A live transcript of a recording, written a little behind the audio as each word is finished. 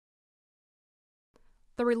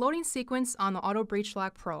The reloading sequence on the Auto Breech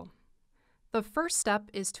Lock Pro. The first step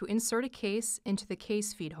is to insert a case into the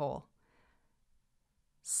case feed hole.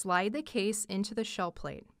 Slide the case into the shell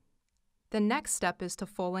plate. The next step is to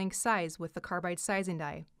full-length size with the carbide sizing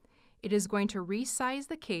die. It is going to resize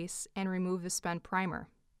the case and remove the spent primer.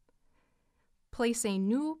 Place a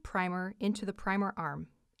new primer into the primer arm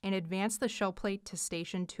and advance the shell plate to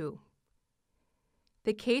station 2.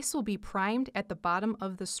 The case will be primed at the bottom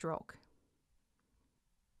of the stroke.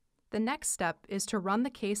 The next step is to run the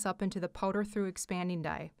case up into the powder through expanding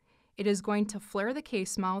die. It is going to flare the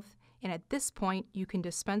case mouth, and at this point you can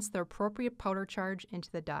dispense the appropriate powder charge into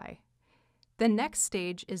the die. The next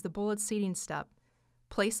stage is the bullet seating step.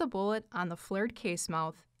 Place a bullet on the flared case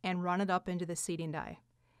mouth and run it up into the seating die.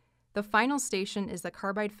 The final station is the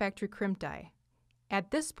carbide factory crimp die.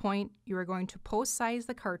 At this point, you are going to post-size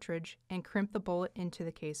the cartridge and crimp the bullet into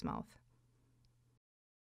the case mouth.